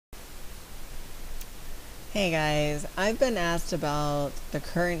Hey guys, I've been asked about the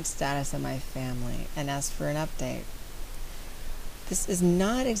current status of my family and asked for an update. This is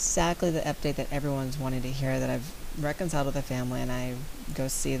not exactly the update that everyone's wanting to hear, that I've reconciled with the family and I go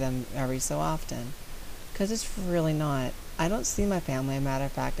see them every so often. Because it's really not. I don't see my family. As a matter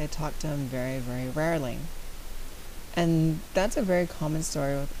of fact, I talk to them very, very rarely. And that's a very common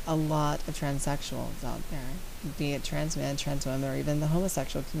story with a lot of transsexuals out there, be it trans men, trans women, or even the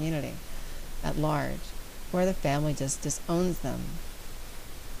homosexual community at large, where the family just disowns them.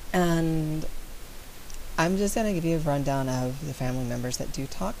 And I'm just going to give you a rundown of the family members that do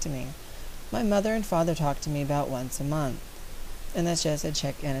talk to me. My mother and father talk to me about once a month, and that's just to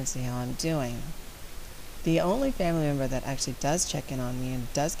check in and see how I'm doing. The only family member that actually does check in on me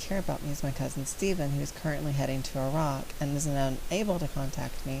and does care about me is my cousin Stephen, who's currently heading to Iraq and is unable to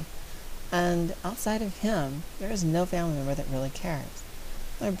contact me. And outside of him, there is no family member that really cares.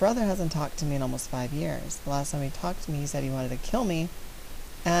 My brother hasn't talked to me in almost 5 years. The last time he talked to me, he said he wanted to kill me,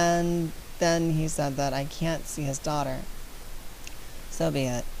 and then he said that I can't see his daughter. So be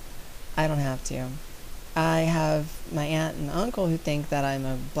it. I don't have to. I have my aunt and uncle who think that I'm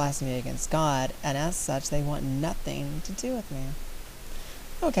a blasphemy against God, and as such, they want nothing to do with me.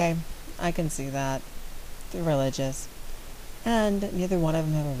 Okay, I can see that. They're religious. And neither one of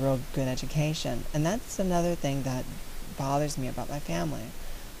them have a real good education. And that's another thing that bothers me about my family,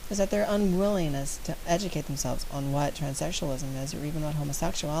 is that their unwillingness to educate themselves on what transsexualism is or even what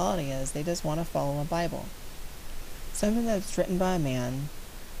homosexuality is. They just want to follow a Bible. Something that's written by a man,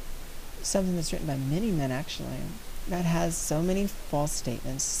 something that's written by many men actually, that has so many false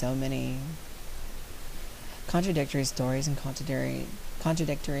statements, so many contradictory stories and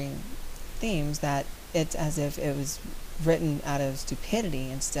contradictory themes, that it's as if it was written out of stupidity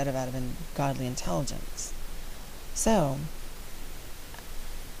instead of out of godly intelligence. So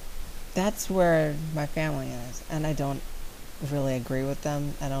that's where my family is, and I don't really agree with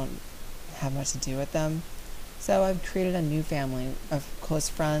them. I don't have much to do with them. So I've created a new family of close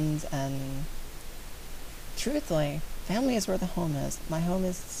friends, and truthfully, family is where the home is. My home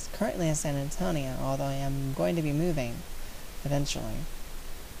is currently in San Antonio, although I am going to be moving eventually.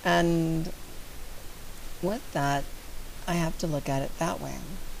 And with that, I have to look at it that way.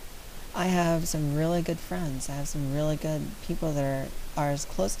 I have some really good friends. I have some really good people that are as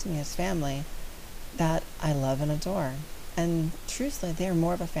close to me as family, that I love and adore. And truthfully, they are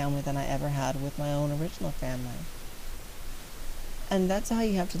more of a family than I ever had with my own original family. And that's how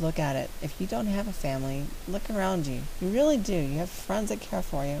you have to look at it. If you don't have a family, look around you. You really do. You have friends that care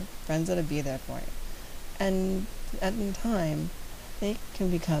for you, friends that'll be there for you. And at the time, they can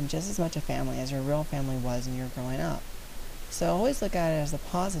become just as much a family as your real family was when you were growing up. So always look at it as a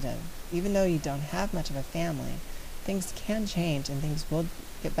positive. Even though you don't have much of a family, things can change and things will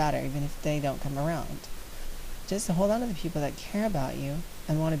get better even if they don't come around. Just hold on to the people that care about you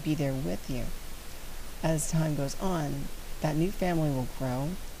and want to be there with you. As time goes on, that new family will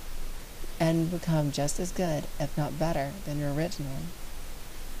grow and become just as good, if not better, than your original.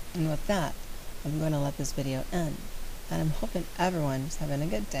 And with that, I'm going to let this video end. And I'm hoping everyone's having a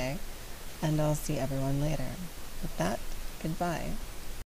good day, and I'll see everyone later. With that, goodbye.